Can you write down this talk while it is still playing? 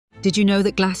Did you know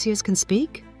that glaciers can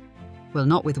speak? Well,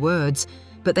 not with words,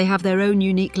 but they have their own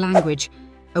unique language,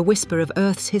 a whisper of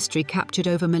Earth's history captured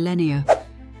over millennia.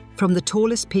 From the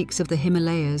tallest peaks of the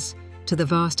Himalayas to the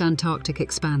vast Antarctic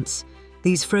expanse,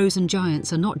 these frozen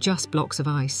giants are not just blocks of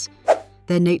ice.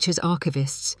 They're nature's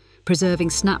archivists, preserving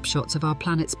snapshots of our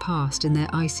planet's past in their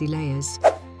icy layers.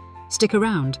 Stick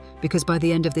around, because by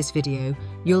the end of this video,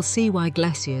 you'll see why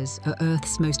glaciers are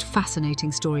Earth's most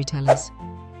fascinating storytellers.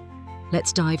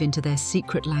 Let's dive into their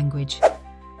secret language.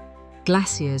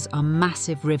 Glaciers are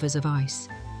massive rivers of ice,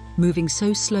 moving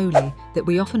so slowly that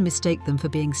we often mistake them for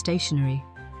being stationary.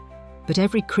 But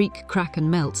every creak, crack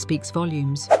and melt speaks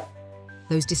volumes.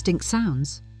 Those distinct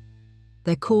sounds?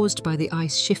 They're caused by the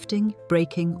ice shifting,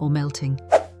 breaking or melting,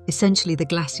 essentially the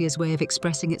glacier's way of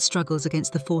expressing its struggles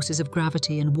against the forces of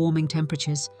gravity and warming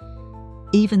temperatures.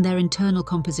 Even their internal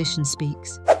composition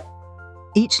speaks.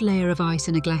 Each layer of ice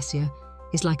in a glacier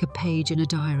is like a page in a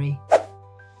diary.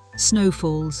 Snow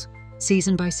falls,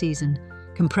 season by season,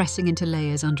 compressing into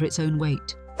layers under its own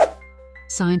weight.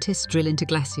 Scientists drill into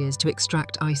glaciers to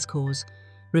extract ice cores,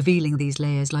 revealing these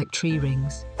layers like tree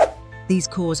rings. These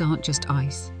cores aren't just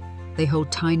ice. They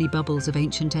hold tiny bubbles of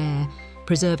ancient air,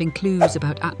 preserving clues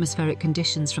about atmospheric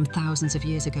conditions from thousands of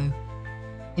years ago.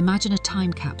 Imagine a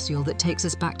time capsule that takes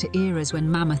us back to eras when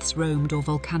mammoths roamed or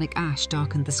volcanic ash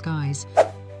darkened the skies.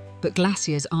 But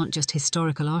glaciers aren't just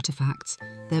historical artifacts,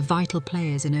 they're vital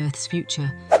players in Earth's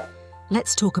future.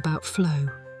 Let's talk about flow.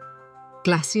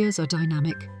 Glaciers are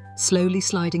dynamic, slowly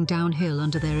sliding downhill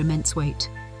under their immense weight.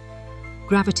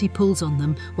 Gravity pulls on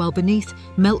them, while beneath,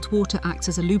 meltwater acts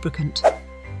as a lubricant.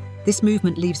 This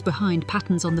movement leaves behind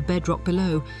patterns on the bedrock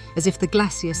below, as if the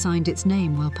glacier signed its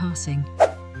name while passing.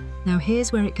 Now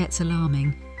here's where it gets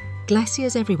alarming.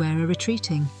 Glaciers everywhere are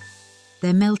retreating.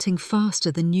 They're melting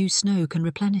faster than new snow can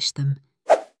replenish them.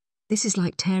 This is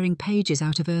like tearing pages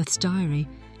out of Earth's diary,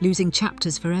 losing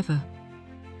chapters forever.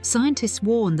 Scientists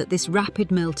warn that this rapid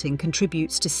melting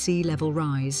contributes to sea level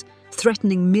rise,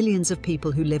 threatening millions of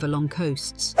people who live along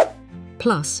coasts.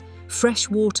 Plus, fresh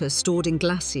water stored in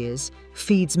glaciers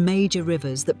feeds major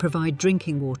rivers that provide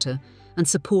drinking water and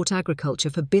support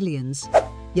agriculture for billions.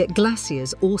 Yet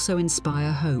glaciers also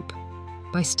inspire hope.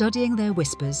 By studying their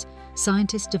whispers,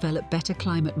 scientists develop better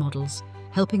climate models,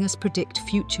 helping us predict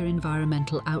future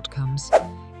environmental outcomes.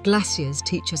 Glaciers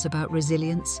teach us about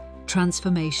resilience,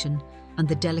 transformation, and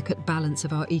the delicate balance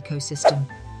of our ecosystem.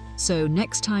 So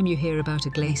next time you hear about a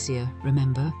glacier,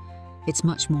 remember, it's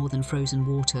much more than frozen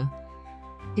water.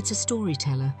 It's a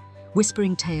storyteller,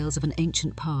 whispering tales of an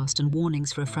ancient past and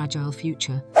warnings for a fragile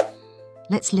future.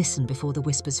 Let's listen before the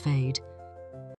whispers fade.